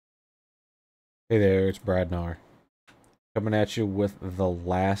Hey there, it's Bradnar. Coming at you with the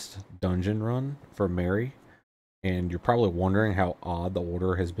last dungeon run for Merrie. And you're probably wondering how odd the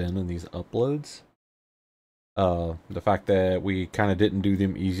order has been in these uploads. The fact that we kind of didn't do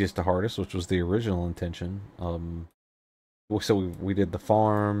them easiest to hardest, which was the original intention. So we did the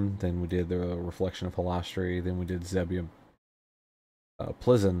farm, then we did the reflection of Halastri, then we did Zebia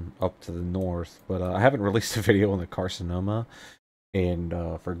Pleasant up to the north. But I haven't released a video on the Carcinoma, and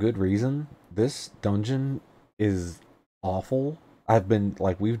for good reason. This dungeon is awful.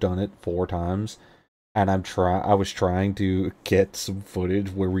 We've done it 4 times, and I was trying to get some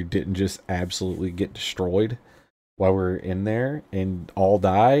footage where we didn't just absolutely get destroyed while we're in there and all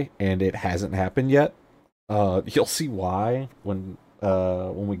die, and it hasn't happened yet. You'll see why when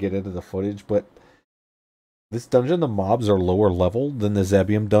we get into the footage, but this dungeon, the mobs are lower level than the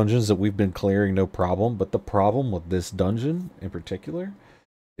Zebium dungeons that we've been clearing, no problem. But the problem with this dungeon in particular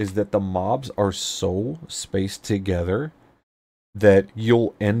is that the mobs are so spaced together that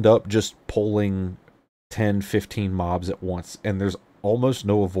you'll end up just pulling 10, 15 mobs at once, and there's almost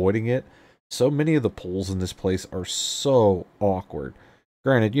no avoiding it. So many of the pulls in this place are so awkward.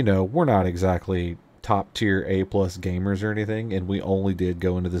 Granted, we're not exactly top tier A+ gamers or anything, and we only did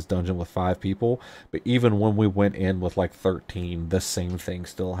go into this dungeon with 5 people, but even when we went in with like 13, the same thing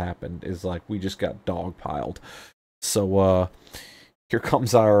still happened. Is like we just got dogpiled. So here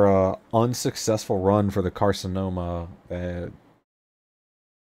comes our unsuccessful run for the Carcinoma.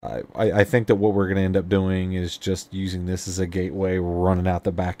 I think that what we're going to end up doing is just using this as a gateway, running out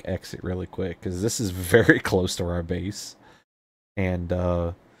the back exit really quick, because this is very close to our base. And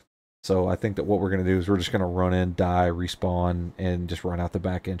so I think that what we're going to do is we're just going to run in, die, respawn, and just run out the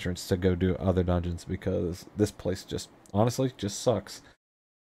back entrance to go do other dungeons, because this place just, honestly, just sucks.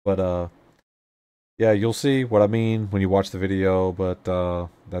 But yeah, you'll see what I mean when you watch the video, but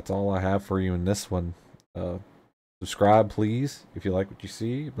that's all I have for you in this one. Subscribe, please, if you like what you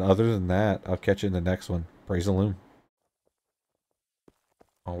see. But other than that, I'll catch you in the next one. Praise the loom.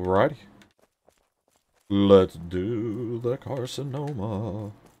 Alrighty. Let's do the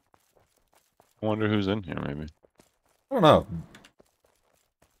Carcinoma. I wonder who's in here, maybe. I don't know.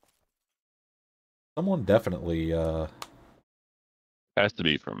 Someone definitely, Has to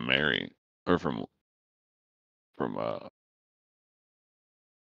be from Merrie. Or from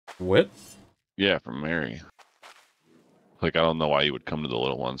Wiht? yeah, from Merrie. Like, I don't know why you would come to the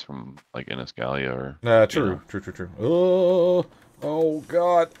little ones from, like, Inniscalia or... True. Oh,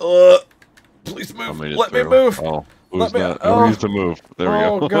 God. Please move. Let me move. Oh, who's that? Who needs to move? There we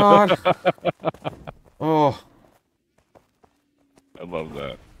go. Oh, God. Oh. I love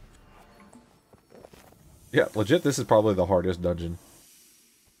that. Yeah, legit, this is probably the hardest dungeon.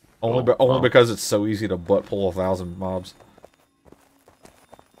 Only because it's so easy to butt pull 1,000 mobs.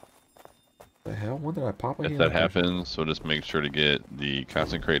 The hell? When did I pop again? If that happens, so just make sure to get the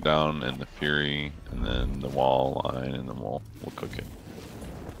constant crate down and the fury, and then the wall line, and then we'll cook it.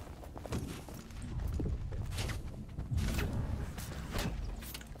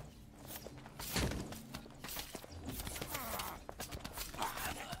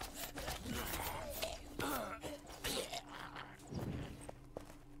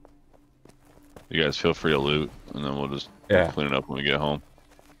 You guys feel free to loot, and then we'll just clean it up when we get home.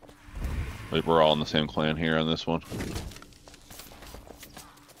 Like, we're all in the same clan here on this one.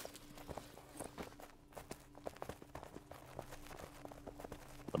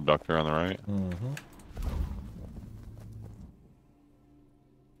 Abductor on the right. Mm-hmm.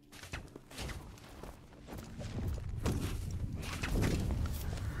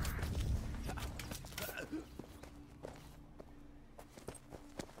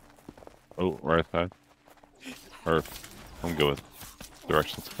 Oh, right side. Or, I'm good with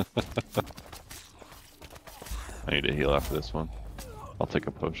directions. I need to heal after this one. I'll take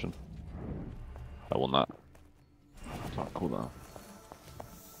a potion. I will not. Oh, cool down.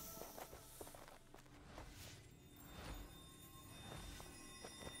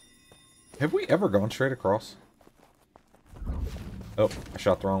 Have we ever gone straight across? Oh, I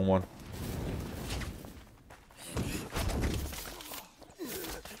shot the wrong one.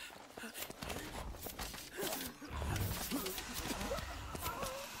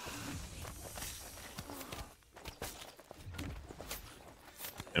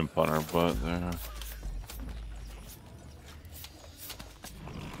 Imp on our butt there.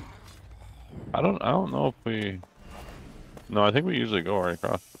 I don't know if we... No, I think we usually go right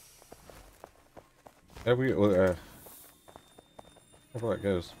across. Have we, where that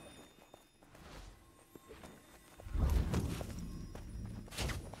goes?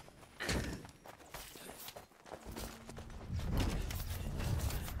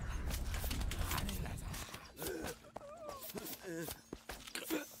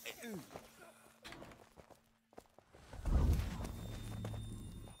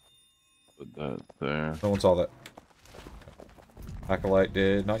 there. No one saw that. Acolyte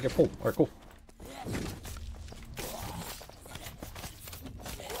did not get pulled. Alright, cool.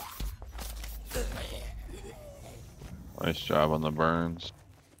 Nice job on the burns.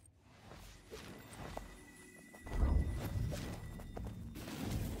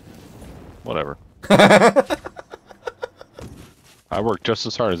 Whatever. I work just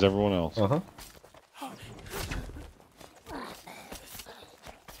as hard as everyone else. Uh-huh.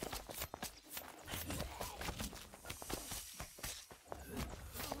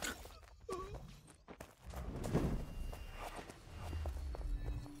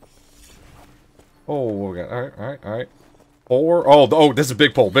 Oh, we got all right. 4. Oh, this is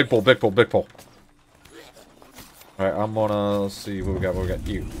big pull, big pull, big pull, big pull. All right, I'm gonna let's see what we got. What we got?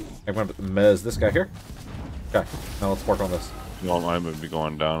 You. I'm gonna mez this guy here. Okay, now let's work on this. You don't mind me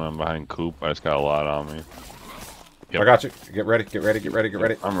going down? I'm behind Coop. I just got a lot on me. Yep. I got you. Get ready. Get ready. Get ready. Get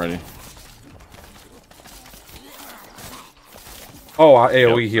ready. I'm ready. Oh, I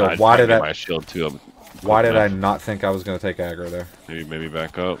AOE healed. Why did I? My shield too. Why did I not think I was gonna take aggro there? Maybe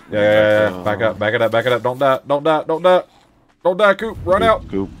back up. Yeah. Back up. Back it up. Back it up. Don't die. Don't die. Don't die. Don't die, Coop. Run out.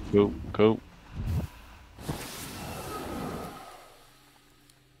 Coop.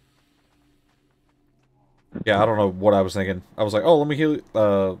 Yeah, I don't know what I was thinking. I was like, oh, let me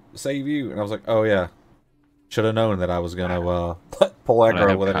heal, save you. And I was like, oh, yeah. Should have known that I was going to pull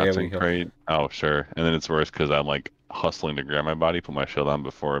aggro with an AoE heal. Oh, sure. And then it's worse because I'm like hustling to grab my body, put my shield on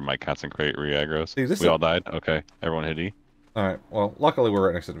before my concentrate re-aggros. We all died? Okay. Everyone hit E. Alright. Well, luckily we're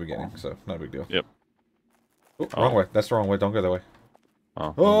right next to the beginning, so no big deal. Yep. Oh, wrong way. That's the wrong way. Don't go that way.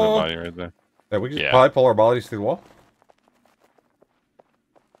 Oh, body right there. Yeah, we can probably pull our bodies through the wall.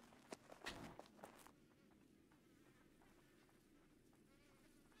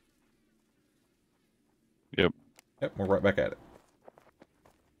 Yep, we're right back at it.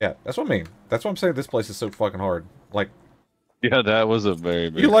 Yeah, that's what I mean. That's what I'm saying. This place is so fucking hard. Like, yeah, that was a very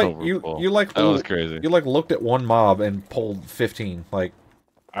big. That was crazy. You like looked at one mob and pulled 15. Like,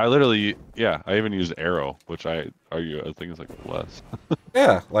 I literally, I even used arrow, which I think is like less.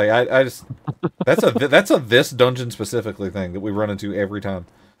 Yeah, like I just that's a this dungeon specifically thing that we run into every time.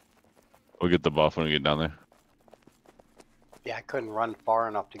 We'll get the buff when we get down there. Yeah, I couldn't run far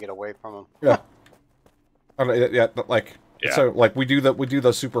enough to get away from him. Yeah. So like we do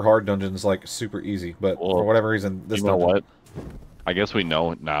the super hard dungeons like super easy, but for whatever reason this. You know what? I guess we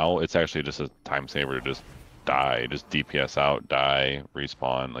know now. It's actually just a time saver to just die, just DPS out, die,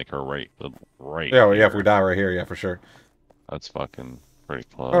 respawn, like her right. Yeah, if we die right here, yeah, for sure. That's fucking pretty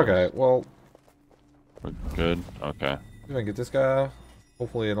close. Okay, well. We're good. Okay. We can get this guy.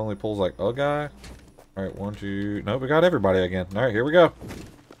 Hopefully, it only pulls like a guy. All right, 1, 2. No, we got everybody again. All right, here we go.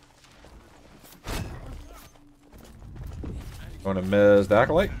 Going to miss the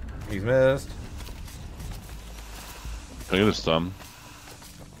Acolyte. He's missed. Can I get a stun?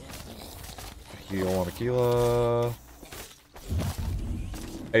 Heal on Aquila.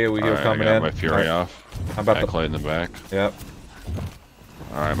 AoE heal coming in. My Fury off. I'm about to Acolyte in the back. Yep.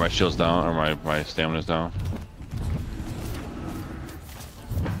 Alright, my shield's down, or my stamina's down.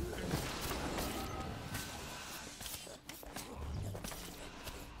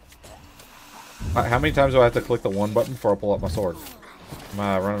 How many times do I have to click the 1 button before I pull out my sword? Am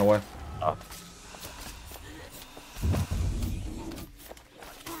I running away?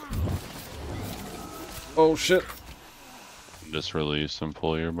 Oh shit. Just release and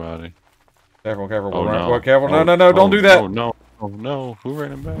pull your body. Careful, careful. Oh, no. Careful. No, don't do that. Oh no. Oh no. Who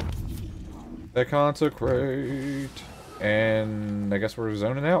ran him back? They consecrate. And I guess we're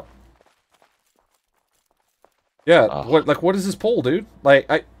zoning out. Yeah, what is this pull, dude?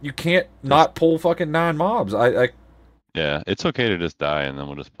 Like, you can't not pull fucking 9 mobs. Yeah, it's okay to just die, and then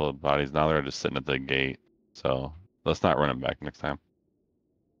we'll just pull the bodies. Now they're just sitting at the gate, so let's not run them back next time.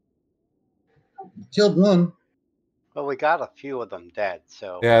 Killed one. Well, we got a few of them dead,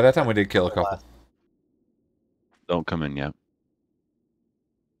 so... Yeah, that time we did kill a couple. Don't come in yet.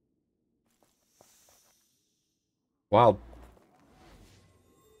 Wild.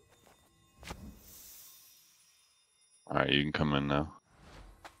 Alright, you can come in now.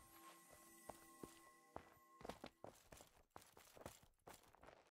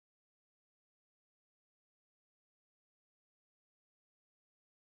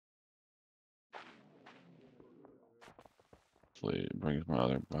 Hopefully it brings my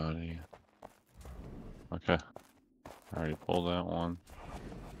other body. Okay. I already pulled that one.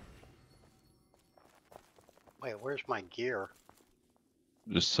 Wait, where's my gear?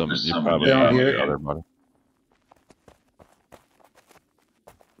 Just some, you probably down have here. the other body.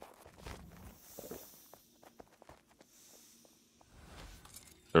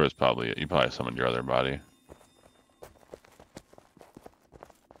 There was probably you probably summoned your other body.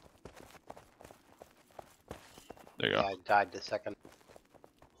 There you go. Yeah, I died the second.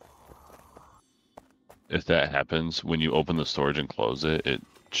 If that happens, when you open the storage and close it, it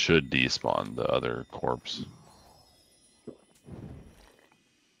should despawn the other corpse.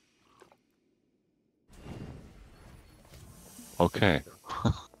 Okay.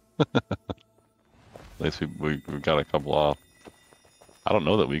 At least we got a couple off. I don't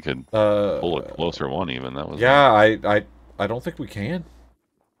know that we could pull a closer one even. That was yeah. I don't think we can.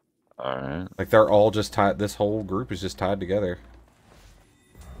 All right. Like they're all just tied. This whole group is just tied together.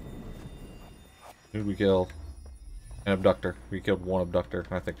 Who did we kill? An abductor. We killed one abductor.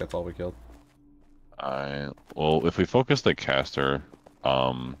 I think that's all we killed. Alright. Well, if we focus the caster,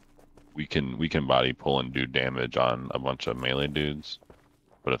 we can body pull and do damage on a bunch of melee dudes.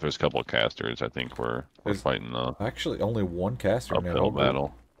 But if there's a couple of casters, I think we're fighting the actually only one caster in that uphill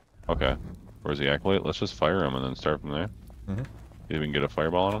battle. Okay. Where's the acolyte? Let's just fire him and then start from there. Mm-hmm. See if we can get a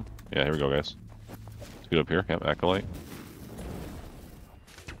fireball on him. Yeah, here we go, guys. Let's get up here. Yep, acolyte.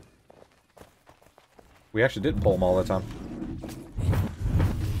 We actually didn't pull them all the time.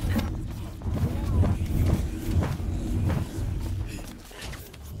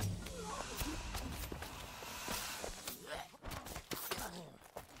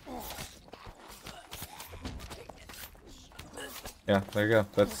 Yeah, there you go.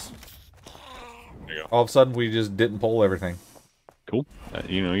 That's. There you go. All of a sudden, we just didn't pull everything. Cool.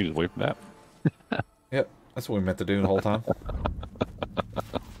 You know, you just wait for that. Yep, that's what we meant to do the whole time.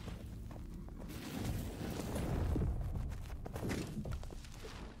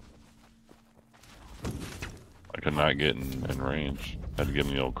 I could not get in range. Had to give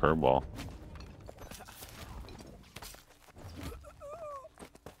him the old curveball.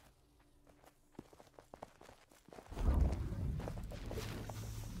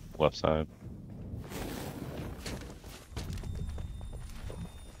 Left side.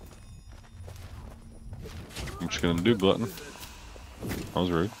 I'm just gonna do glutton. That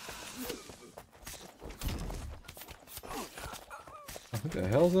was rude. Who the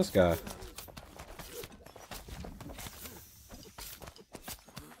hell is this guy?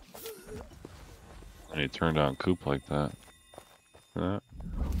 And he turned on Coop like that. That.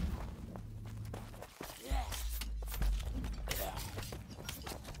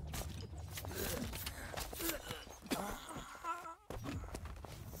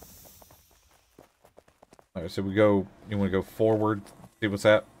 Alright, so we go. You want to go forward? See what's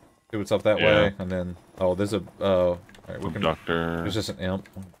up that way, and then oh, there's a alright, we can. Doctor. There's just an imp.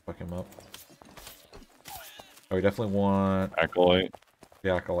 Fuck him up. Oh, we definitely want Acolyte. the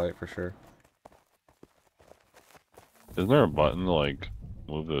acolyte for sure. Isn't there a button to like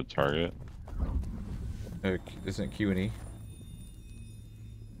move the target? Isn't it Q and E?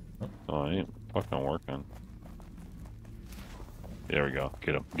 Oh, it ain't fucking working. There we go.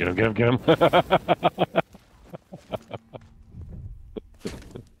 Get him. Get him. Get him. Get him.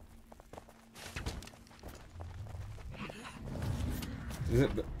 Is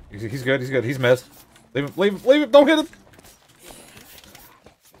it? He's good. He's good. He's missed. Leave him. Leave him. Leave him. Don't hit him.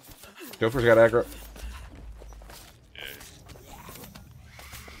 Joker's got aggro.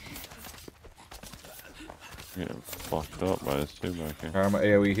 Getting fucked up by this dude back here. Alright, I'm gonna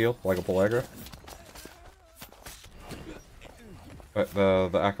AoE heal like a pull aggro. But the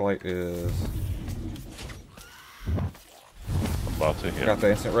acolyte is. I'm about to hit. Got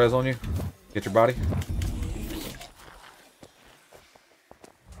the instant res on you. Get your body.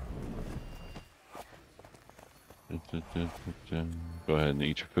 Go ahead and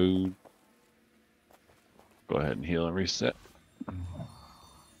eat your food. Go ahead and heal and reset.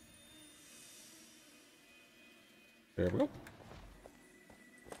 There we go.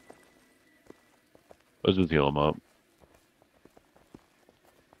 Let's just heal him up.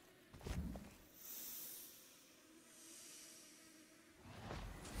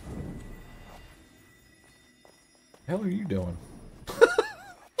 The hell are you doing?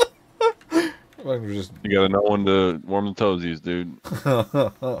 Just... You gotta know when to warm the toesies, dude.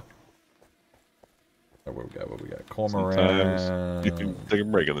 Oh, what we got? What we got? Cormorant. Sometimes you can take a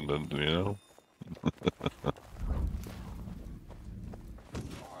break in the dungeon, you know?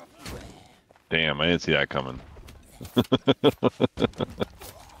 Damn, I didn't see that coming.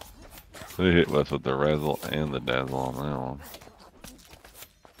 They hit us with the razzle and the dazzle on that one.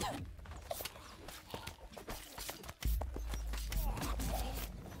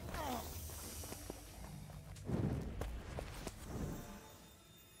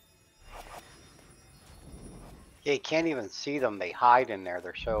 Yeah, you can't even see them. They hide in there.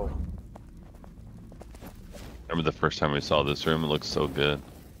 They're so... Remember the first time we saw this room? It looked so good.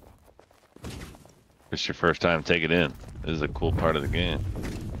 It's your first time taking it in. This is a cool part of the game.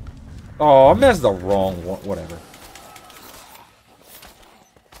 Oh, I messed the wrong one. Whatever.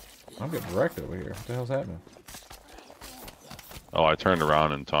 I'm getting wrecked over here. What the hell's happening? Oh, I turned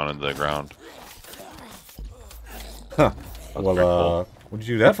around and taunted the ground. Huh. That's Well, cool. what'd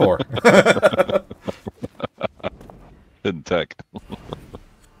you do that for? Hidden tech.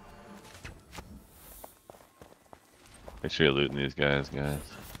 Make sure you're looting these guys.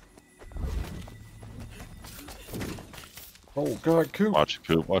 Oh god, Coop. Watch a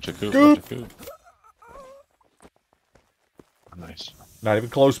coop, watch a coop, Coop. watch a coop. Nice. Not even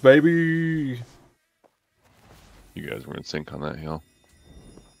close, baby. You guys were in sync on that hill.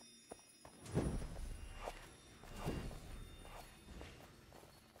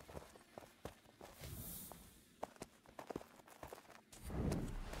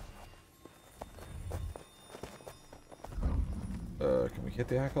 Can we hit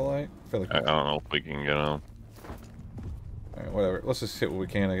the acolyte? I feel like I don't know if we can get them. Alright, whatever. Let's just hit what we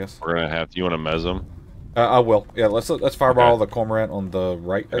can, I guess. We're gonna have to. You want to mez them? I will. Yeah, let's fireball the cormorant on the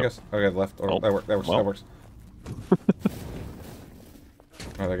right, I Yep. guess. Okay, left. Or Oh, that works. well. That works.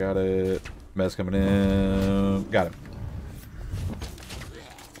 Alright, I got it. Mez coming in. Got him.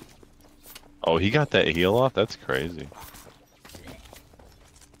 Oh, he got that heal off? That's crazy.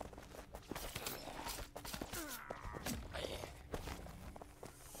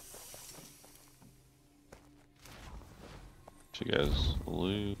 You guys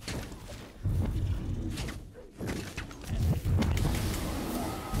loot.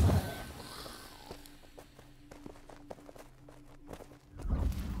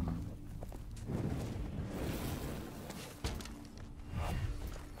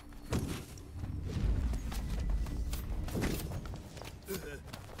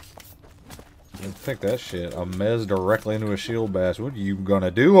 Take that shit. A mez directly into a shield bash. What are you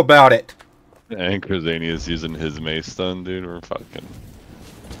gonna do about it? And Crazania's using his mace stun, dude. We're fucking.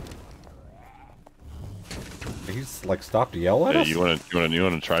 He's like stopped to yell at Hey, us. you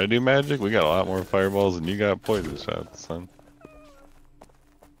wanna try to do magic? We got a lot more fireballs than you got poison shots, son.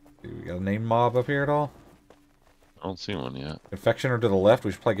 Dude, we got a name mob up here at all? I don't see one yet. Infection or to the left?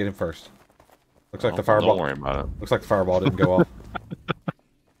 We should probably get him first. Looks like Oh, the fireball. Don't worry about it. Looks like the fireball didn't go off.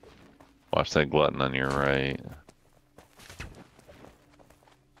 Watch that glutton on your right.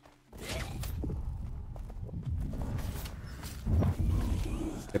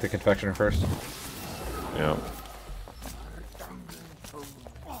 Get the confectioner first. Yep.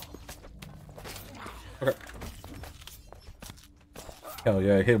 Okay. Hell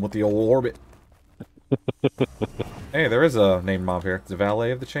yeah, hit him with the old orbit. Hey, there is a named mob here. It's a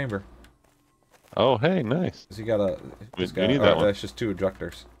valet of the chamber. Oh, hey, nice. Has he got a... We he's got, need that one. That's just two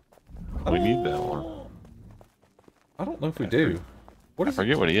ejectors. We need that one. I don't know if we do. What I is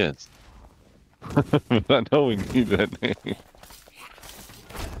forget what he is. I know we need that name.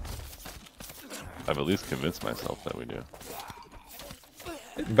 I've at least convinced myself that we do.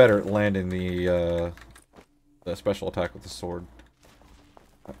 Getting better at landing the special attack with the sword.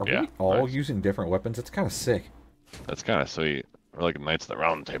 Are Yeah, we all nice. using different weapons? It's kind of sick. That's kind of sweet. We're like Knights of the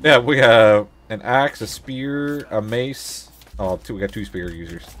Round Table. Yeah, we have an axe, a spear, a mace. Oh, we got two spear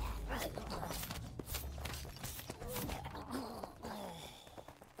users.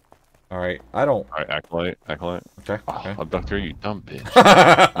 Alright, I don't... Alright, Acolyte. Okay, Oh, okay. Abductor, you dumb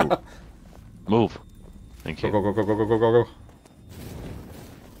bitch. Move. Thank you. Go, go, go, go, go, go, go, go.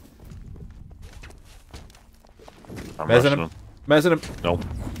 I'm Mezzing rushing him. Mezzing him. Nope.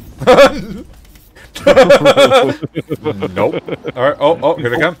 Nope. Alright, oh, here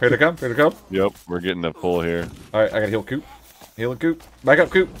they come, here they come, here they come. Yep, we're getting a pull here. Alright, I gotta heal Coop. Healing Coop. Back up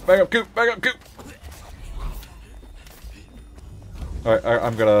Coop, back up Coop, back up Coop. Alright,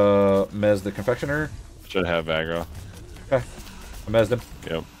 I'm gonna mez the confectioner. Should have aggro. Okay. I mezzed him.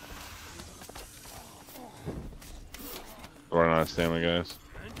 Yep. Running out of stamina, guys.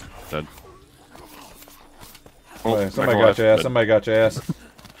 Dead. Oh, somebody Acolyte, got your ass, dead. somebody got your ass.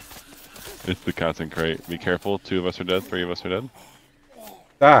 It's the concentrate. Be careful. 2 of us are dead. 3 of us are dead.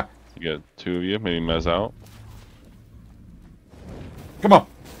 Ah, You got 2 of you. Maybe mez out. come on.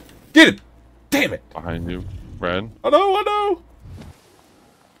 Get him. Damn it. Behind you, Brad. I know.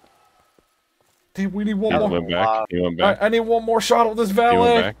 Damn, we need one He more. went back. He went back. I need one more shot with this He valet.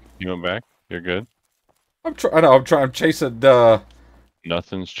 went back. He went back. You're good. I'm chasing,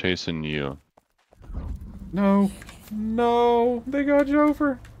 Nothing's chasing you. No, they got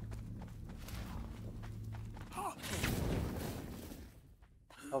Jofer.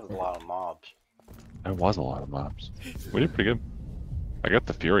 That was a lot of mobs. There was a lot of mobs. We did pretty good. I got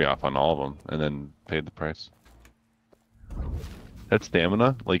the fury off on all of them, and then paid the price. That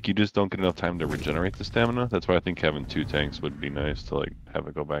stamina, like you just don't get enough time to regenerate the stamina. That's why I think having 2 tanks would be nice to like have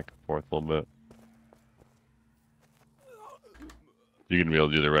it go back and forth a little bit. You gonna be able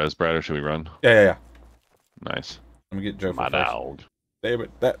to do the res, Brad, or should we run? Yeah. Nice. Let me get Joe My for first. dog. Damn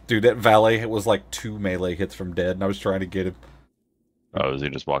it. That valet was like 2 melee hits from dead, and I was trying to get him. Oh, is he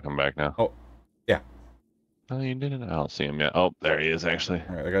just walking back now? Oh, yeah. Oh, you didn't. I don't see him yet. Oh, there he is, actually.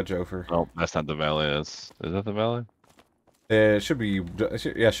 Alright, I got Joe for... Oh, that's not the valet. Is that the valet? It should be...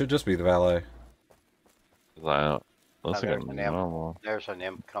 Yeah, it should just be the valet. Looks like there's a an imp. normal. There's an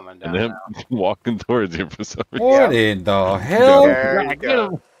imp coming down. And then walking towards you for some reason. What in the hell? There you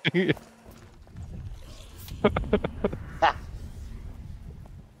go.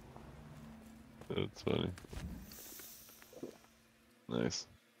 That's funny. Nice.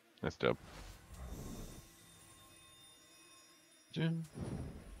 Nice job. Jim.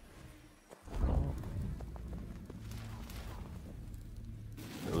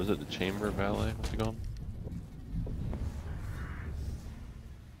 Was it the chamber valet? What's it called?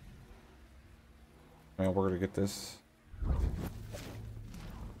 Man, we're gonna get this.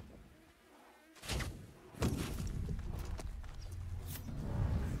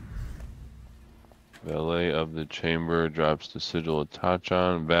 Valet of the chamber drops the sigil of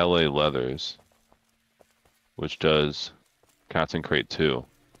Tachan. Valet leathers, which does concentrate 2.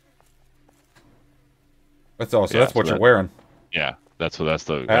 That's all. So Yeah, that's what so you're wearing. Yeah, that's the.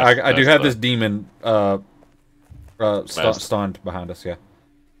 I do have the- this demon stunned behind us. Yeah.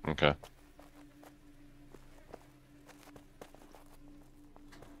 Okay.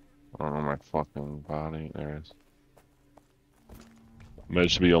 I don't know my fucking body. There it is.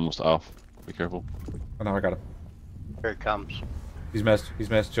 It should be almost off. Be careful. Oh no, I got him. Here it comes. He's messed. He's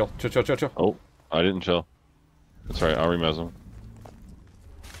messed. Chill. Chill. Oh, I didn't chill. That's right. I'll remez him.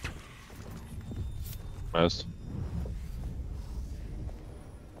 Messed.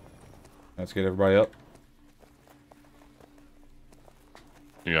 Let's get everybody up.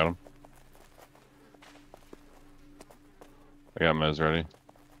 You got him. I got Mez ready.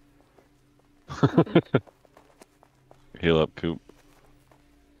 Heal up, Coop.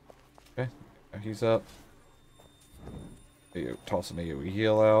 Okay, he's up. Tossing a AoE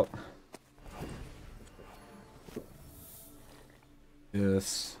heal out.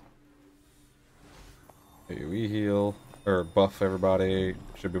 Yes. AoE heal. Or buff everybody.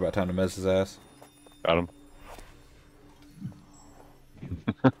 Should be about time to mess his ass. Got him.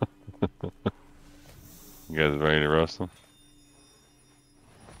 You guys ready to roast him?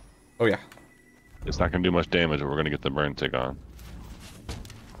 Oh yeah. It's not going to do much damage, but we're going to get the burn tick on.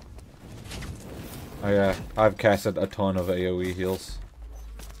 I've casted a ton of AoE heals.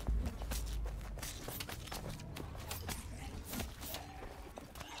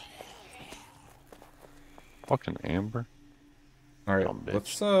 Fucking Amber. Alright, Dumb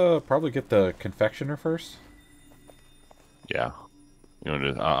bitch. let's probably get the confectioner first. Yeah. You want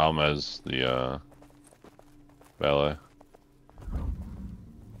to do Almez, the valet.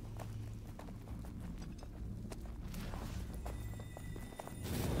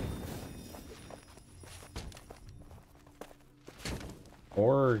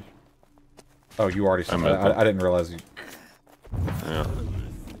 Or... Oh, you already saw I that. meant I didn't realize you... Yeah.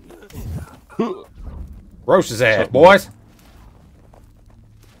 Roast his ass, Something. boys!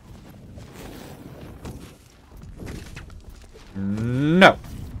 No!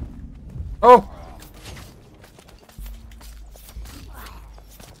 Oh!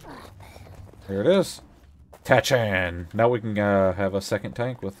 Here it is. Tachan! Now we can have a second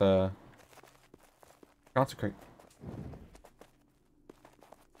tank with consecrate.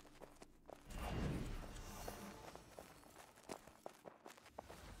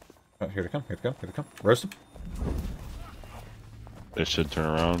 Oh, here they come, here they come, here they come. Roast them. They should turn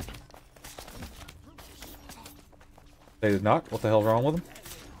around. They did not. What the hell's wrong with them?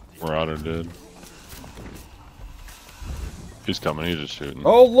 Marauder did. He's coming, he's just shooting.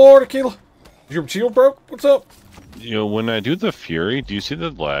 Oh lord, Aquila! Your shield broke? What's up? You know, when I do the Fury, do you see the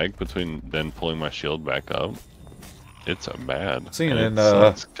lag between then pulling my shield back up? It's a bad. Seeing and in,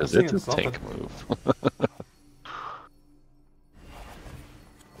 because seeing it's a something. tank move.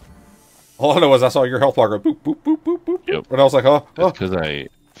 All I know is I saw your health bar go boop, boop, boop, boop, boop. Yep. And I was like, oh. Because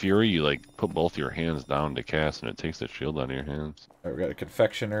Fury, you like put both your hands down to cast, and it takes the shield out of your hands. Right, we got a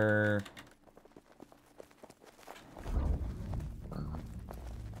confectioner.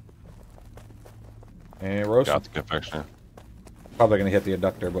 And roast. Got the confectioner. Probably gonna hit the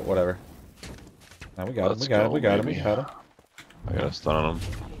inductor, but whatever. Now we got him. Let's We got him. go, We got him. We baby. got him. I got a stun on him.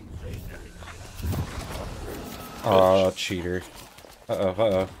 Oh, cheater. Uh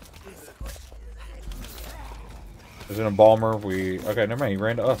oh. There's an embalmer. Okay, never mind. He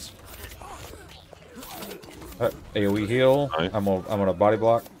ran to us. AoE heal. Nice. I'm gonna body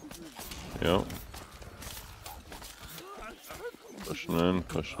block. Yep. Pushing in,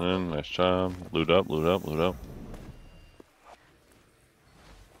 pushing in. Nice job. Loot up, loot up, loot up.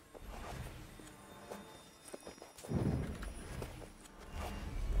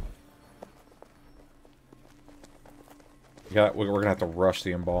 We're gonna have to rush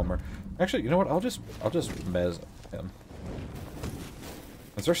the embalmer. Actually, you know what? I'll just mez him.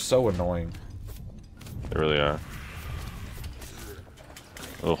 Cause they're so annoying. They really are.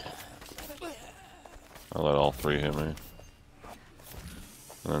 Oh. I let all three hit me.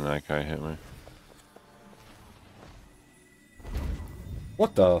 And then that guy hit me.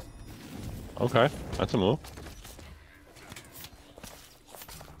 What the? Okay, that's a move.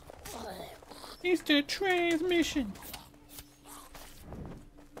 It's the transmission.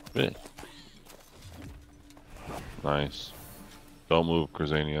 Bit. Nice. Don't move,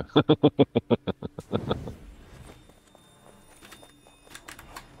 Cresania.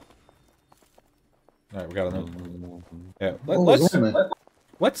 Alright, we got another. Yeah, let's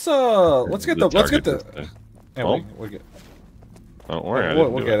get the. Yeah, Oh. we get. Don't worry,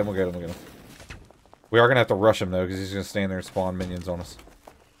 We'll get him. We are gonna have to rush him though, because he's gonna stand there and spawn minions on us.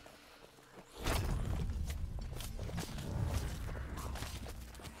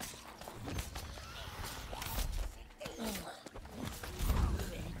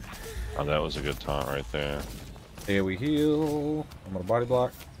 Oh, that was a good taunt right there. Here we heal. I'm gonna body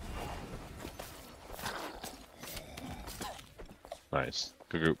block. Nice.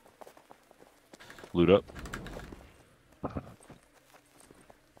 Good group. Loot up.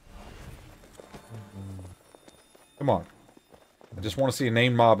 Come on. I just want to see a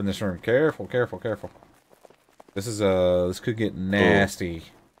named mob in this room. Careful, careful, careful. This could get nasty.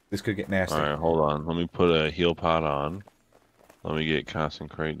 This could get nasty. Alright, hold on. Let me put a heal pot on. Let me get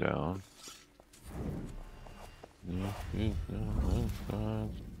concentrate down. Come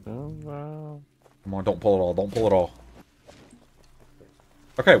on, don't pull it all. Don't pull it all.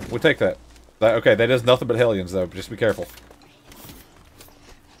 Okay, we'll take that. Okay, that is nothing but Hellions, though. Just be careful.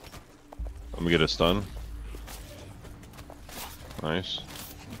 Let me get a stun. Nice.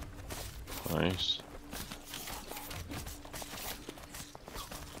 Nice.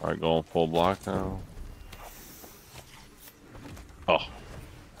 Alright, going full block now. Oh.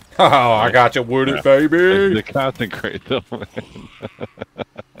 Oh, I got you, would it, baby? The concentrate, though, man.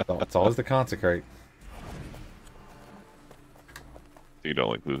 It's always the consecrate. You don't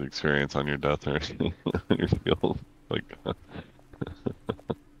like lose experience on your death or anything on your skills. Like,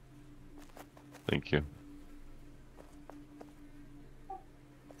 thank you.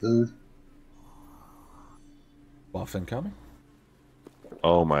 Food. Buff incoming.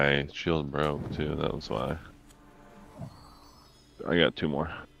 Oh, my shield broke too. That was why. I got 2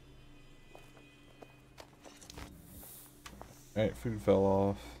 more. Alright, food fell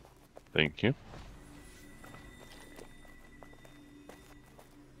off. Thank you.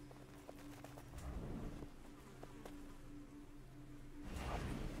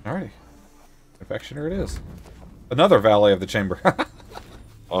 Alrighty. Infectioner it is. Another valet of the chamber.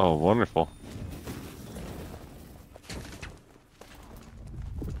 Oh, wonderful.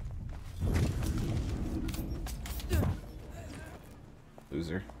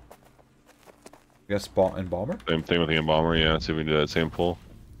 Loser. You got spawn embalmer? Same thing with the embalmer, yeah. See if we can do that same pull.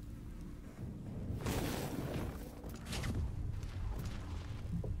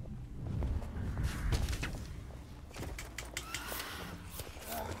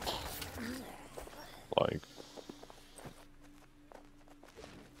 Like.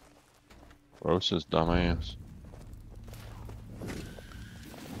 Rosa's dumbass.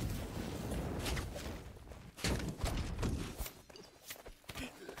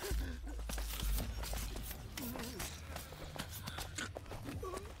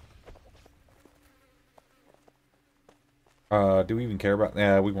 Do we even care about?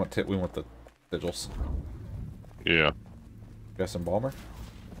 Yeah, we want the sigils. Yeah. Got some embalmer.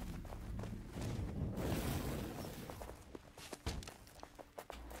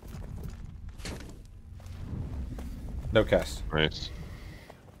 No cast. Nice.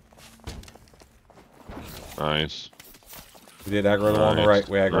 Nice. We did aggro the one on the right.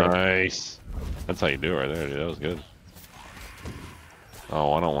 We aggro. Nice. That's how you do it right there, dude. That was good.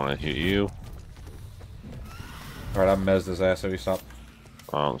 Oh, I don't want to hit you. Alright, I mezzed his ass, so he stopped.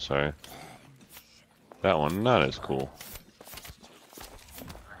 Oh, I'm sorry. That one, not as cool.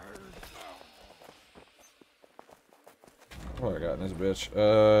 What I got in this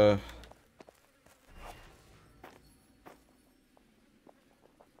bitch?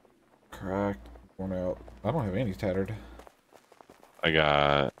 Cracked. Worn out. I don't have any tattered. I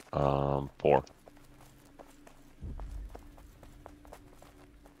got 4.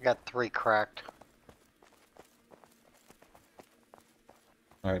 I got 3 cracked.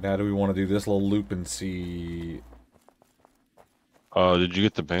 Alright, now do we want to do this little loop and see... Did you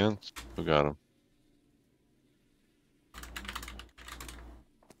get the pants? Who got them?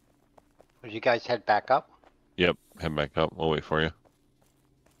 Would you guys head back up? Yep, head back up. We'll wait for you.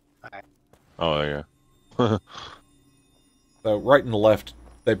 Alright. Oh, there you go. So right and left,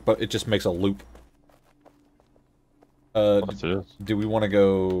 but it just makes a loop. Yes, it is. Do we want to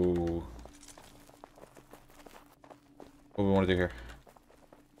go... What do we want to do here?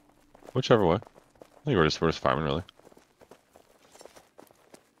 Whichever way. I think we're just farming, really.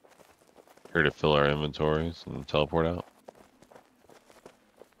 Here to fill our inventories and teleport out.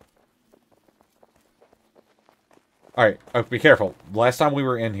 Alright, be careful. Last time we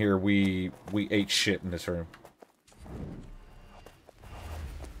were in here, we ate shit in this room.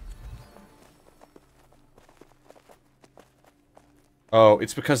 Oh,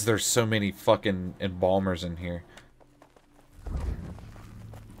 it's because there's so many fucking embalmers in here.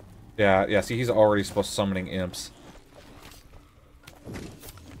 Yeah, see, he's already supposed to summoning imps.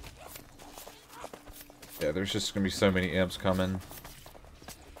 Yeah, there's just gonna be so many imps coming.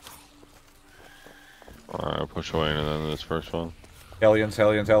 Alright, push away into this first one. Hellions,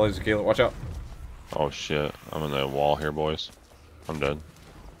 Aquila, watch out. Oh shit, I'm in the wall here, boys. I'm dead.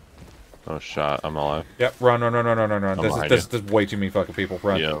 Oh shot, I'm alive. Yep, run. This is way too many fucking people.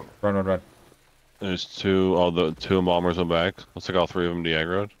 Run. Yeah. Run. There's 2, the 2 embalmers are back. Looks like all 3 of them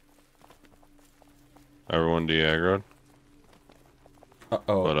de-aggroed. Everyone de-aggroed.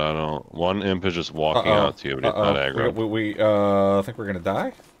 Uh-oh. But I don't... One imp is just walking out to you, but he's not aggro. I think we're gonna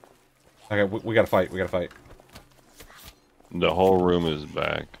die? Okay, we gotta fight, The whole room is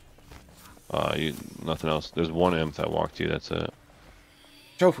back. Nothing else. There's one imp that walked to you, that's it.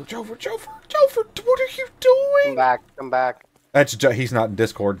 Jofer, what are you doing? Come back. That's he's not in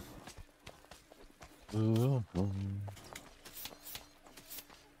Discord.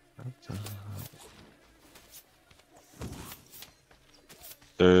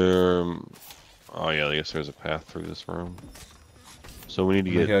 Oh yeah, I guess there's a path through this room. So we need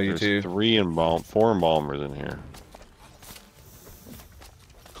to get there's 4 embalmers in here.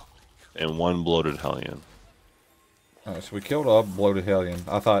 And 1 bloated hellion. Alright, so we killed a bloated hellion.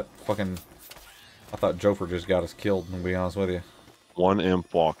 I thought Jofer just got us killed, to be honest with you. 1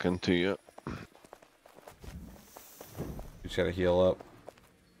 imp walking to you. You just gotta heal up.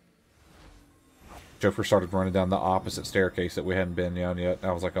 Jofer started running down the opposite staircase that we hadn't been down yet.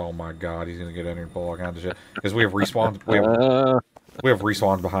 I was like, oh my god, he's gonna get in here and pull all kinds of shit. Because we have respawned. We have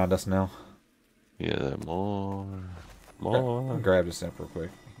respawned behind us now. Yeah, more. I'll grab this imp real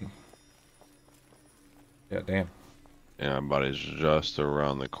quick. Yeah, damn. Yeah, my body's just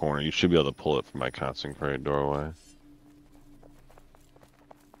around the corner. You should be able to pull it from my consecrated doorway.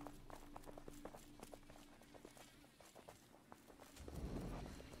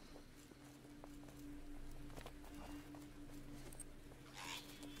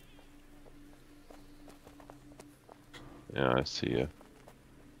 Yeah, I see you.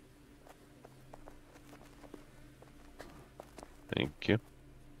 Thank you.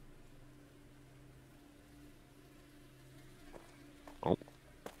 Oh.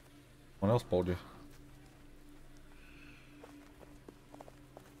 What else pulled you?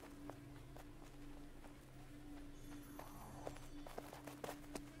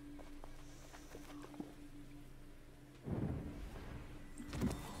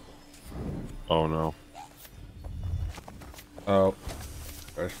 Oh no. Oh.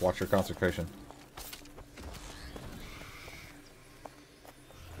 Just watch your consecration.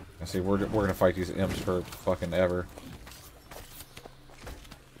 I see, we're gonna fight these imps for fucking ever.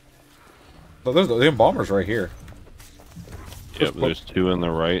 But there's the embalmer's right here. Yeah, but there's 2 on the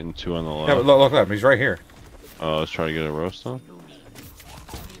right and 2 on the left. Yeah, but look at him, he's right here. Let's try to get a roast on.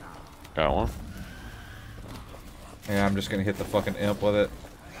 Got one. Yeah, I'm just gonna hit the fucking imp with it.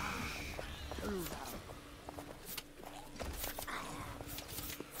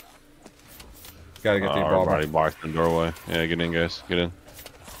 Gotta get the embalmer. Already blocked the doorway. Yeah, get in, guys. Get in.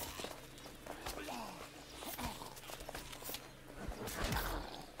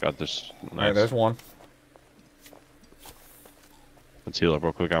 Got this. Nice. Alright, there's one. Let's heal up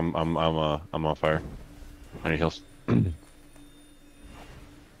real quick. I'm on fire. I need heals.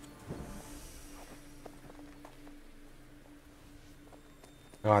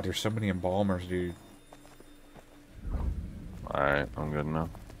 God, there's so many embalmers, dude. Alright, I'm good now.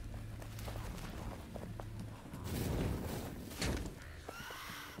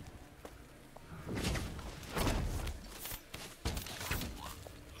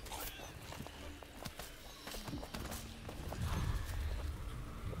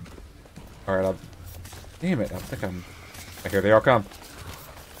 Alright, damn it, I think I'm... Here they all come.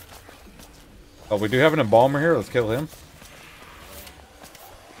 Oh, we do have an embalmer here. Let's kill him.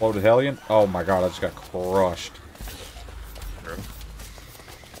 Loaded Hellion. Oh my god, I just got crushed.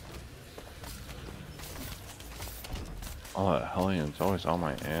 Oh, that Hellion's always on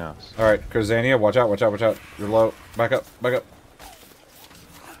my ass. Alright, Krzania, watch out, watch out, watch out. You're low. Back up, back up.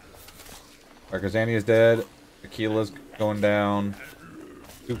 Alright, Krzania's dead. Tequila's going down.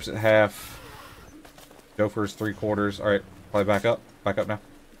 Scoops at half. Jofer's 3/4. Alright, play back up. Back up now.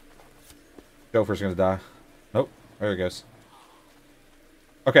 Jofer's gonna die. Nope. There he goes.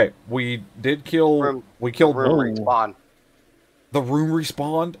 Okay, we did kill... we killed... Room respawn. The room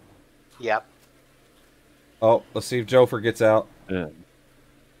respawned? Yep. Oh, let's see if Jofer gets out. Yeah.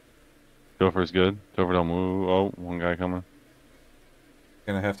 Jofer's good. Jofer don't move. Oh, one guy coming.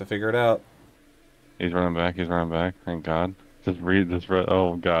 Gonna have to figure it out. He's running back. He's running back. Thank God. Just read this.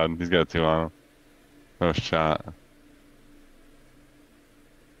 Oh God, he's got 2 on him. No shot.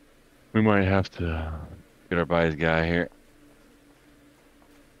 We might have to get our buddy's guy here.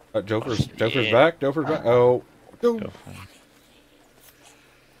 Jofer's back. Jofer's back. Oh, Jofer,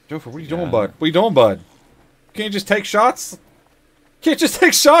 what are you doing, bud? What are you doing, bud? Can't you just take shots? Can't just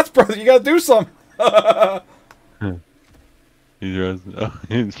take shots, brother. You gotta do something.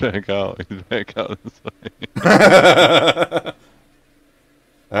 He's back out. He's back out this way.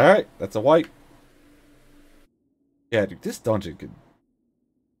 Alright, that's a wipe. Yeah, dude, this dungeon could...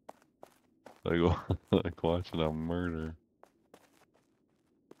 like watching a murder.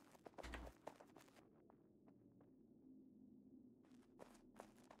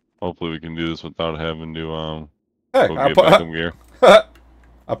 Hopefully we can do this without having to Hey, go get back some gear.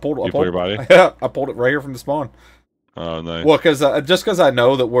 I pulled your body? Yeah, I pulled it right here from the spawn. Oh, nice. Well, just because I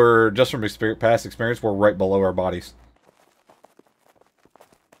know that we're, just from past experience, we're right below our bodies.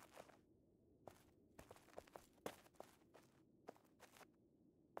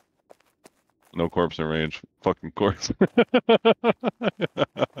 No corpse in range. Fucking corpse. Let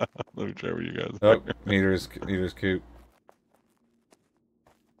me try where you guys are. Oh, neither is Coop.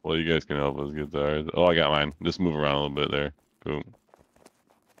 Well, you guys can help us get there. Oh, I got mine. Just move around a little bit there. Cool.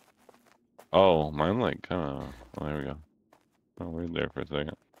 Oh, mine like kind of... Oh, there we go. Oh, we're there for a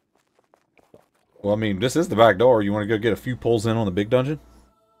second. Well, I mean, this is the back door. You want to go get a few pulls in on the big dungeon?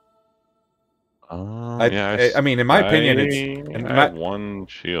 Yeah, I mean, in my opinion, I have 1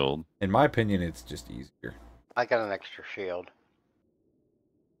 shield. In my opinion, it's just easier. I got an extra shield.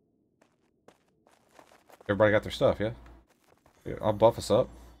 Everybody got their stuff, yeah? Yeah, I'll buff us up.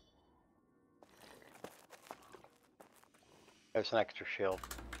 There's an extra shield.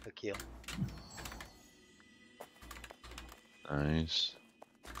 The kill. Nice.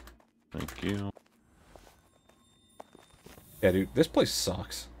 Thank you. Yeah, dude, this place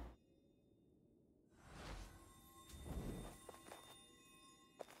sucks.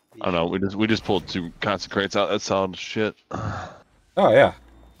 I don't know. We just pulled 2 consecrates out. That's solid shit. Oh yeah,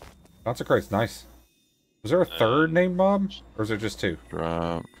 Consecrate's nice. Was there a third named Bob, or is there just 2?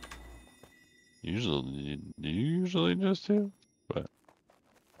 Drop. Usually just 2, but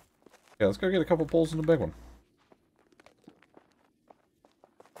Yeah, let's go get a couple pulls in the big one.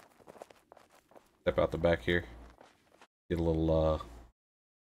 Step out the back here. Get a little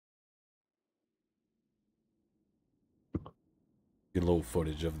get a little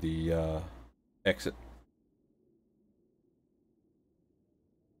footage of the exit.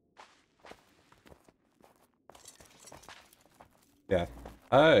 Yeah,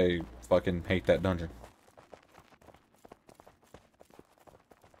 I fucking hate that dungeon.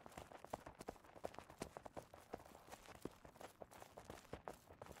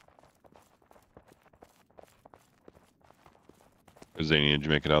 Zany, did you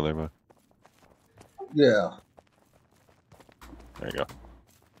make it out there, bud? Yeah. There you go.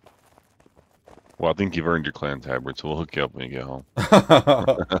 Well, I think you've earned your clan tabard, so we'll hook you up when you get home.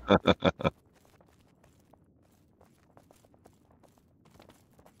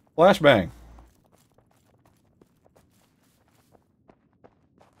 Flashbang.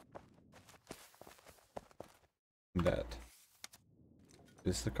 That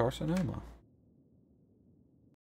is the Carcinoma.